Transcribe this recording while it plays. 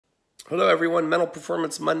Hello everyone, Mental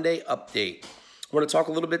Performance Monday update. I want to talk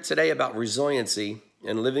a little bit today about resiliency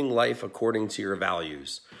and living life according to your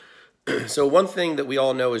values. So one thing that we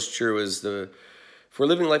all know is true is if we're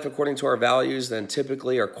living life according to our values, then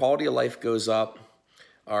typically our quality of life goes up,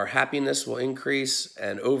 our happiness will increase,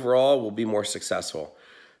 and overall we'll be more successful.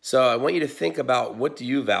 So I want you to think about, what do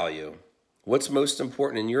you value? What's most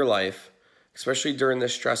important in your life, especially during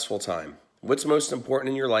this stressful time? What's most important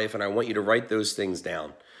in your life? And I want you to write those things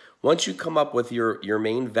down. Once you come up with your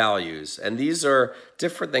main values, and these are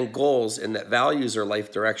different than goals in that values are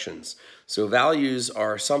life directions. So values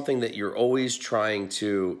are something that you're always trying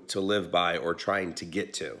to live by or trying to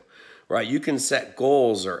get to, right? You can set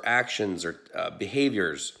goals or actions or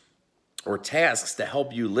behaviors or tasks to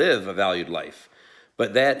help you live a valued life.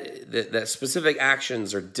 But that specific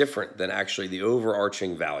actions are different than actually the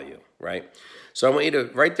overarching value, right? So I want you to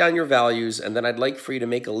write down your values, and then I'd like for you to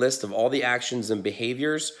make a list of all the actions and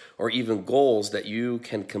behaviors or even goals that you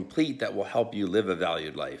can complete that will help you live a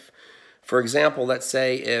valued life. For example, let's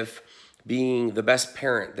say if being the best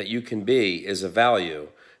parent that you can be is a value,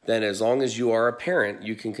 then as long as you are a parent,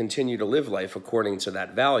 you can continue to live life according to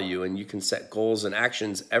that value, and you can set goals and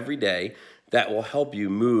actions every day that will help you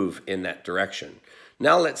move in that direction.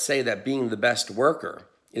 Now let's say that being the best worker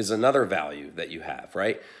is another value that you have,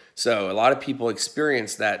 right? So a lot of people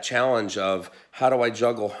experience that challenge of, how do I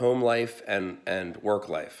juggle home life and work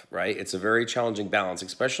life, right? It's a very challenging balance,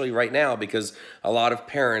 especially right now, because a lot of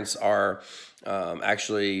parents are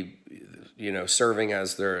actually, serving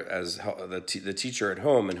as the teacher at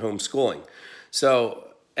home and homeschooling. So,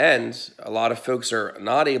 and a lot of folks are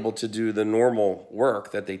not able to do the normal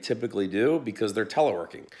work that they typically do because they're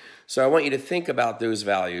teleworking. So I want you to think about those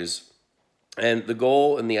values, and the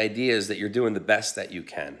goal and the idea is that you're doing the best that you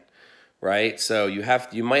can, right? So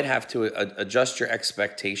you might have to adjust your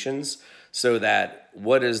expectations so that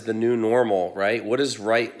what is the new normal, right? What does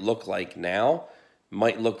right look like now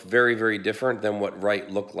might look very, very different than what right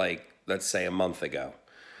looked like, let's say, a month ago.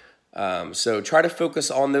 So try to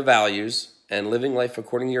focus on the values and living life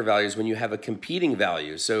according to your values when you have a competing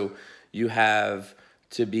value. So you have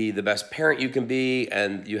to be the best parent you can be,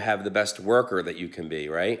 and you have the best worker that you can be,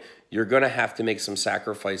 right? You're going to have to make some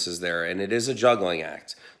sacrifices there, and it is a juggling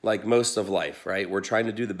act, like most of life, right? We're trying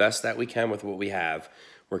to do the best that we can with what we have.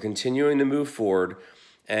 We're continuing to move forward,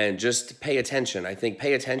 and just pay attention. I think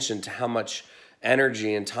pay attention to how much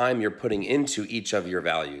energy and time you're putting into each of your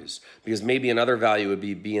values, because maybe another value would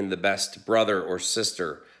be being the best brother or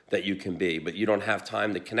sister that you can be, but you don't have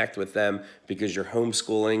time to connect with them because you're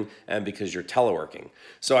homeschooling and because you're teleworking.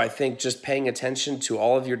 So I think just paying attention to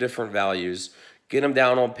all of your different values, get them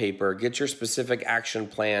down on paper, get your specific action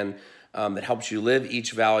plan that helps you live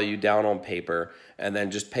each value down on paper, and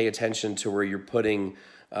then just pay attention to where you're putting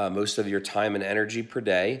most of your time and energy per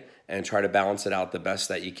day, and try to balance it out the best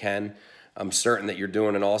that you can. I'm certain that you're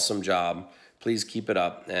doing an awesome job. Please keep it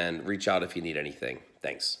up and reach out if you need anything.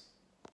 Thanks.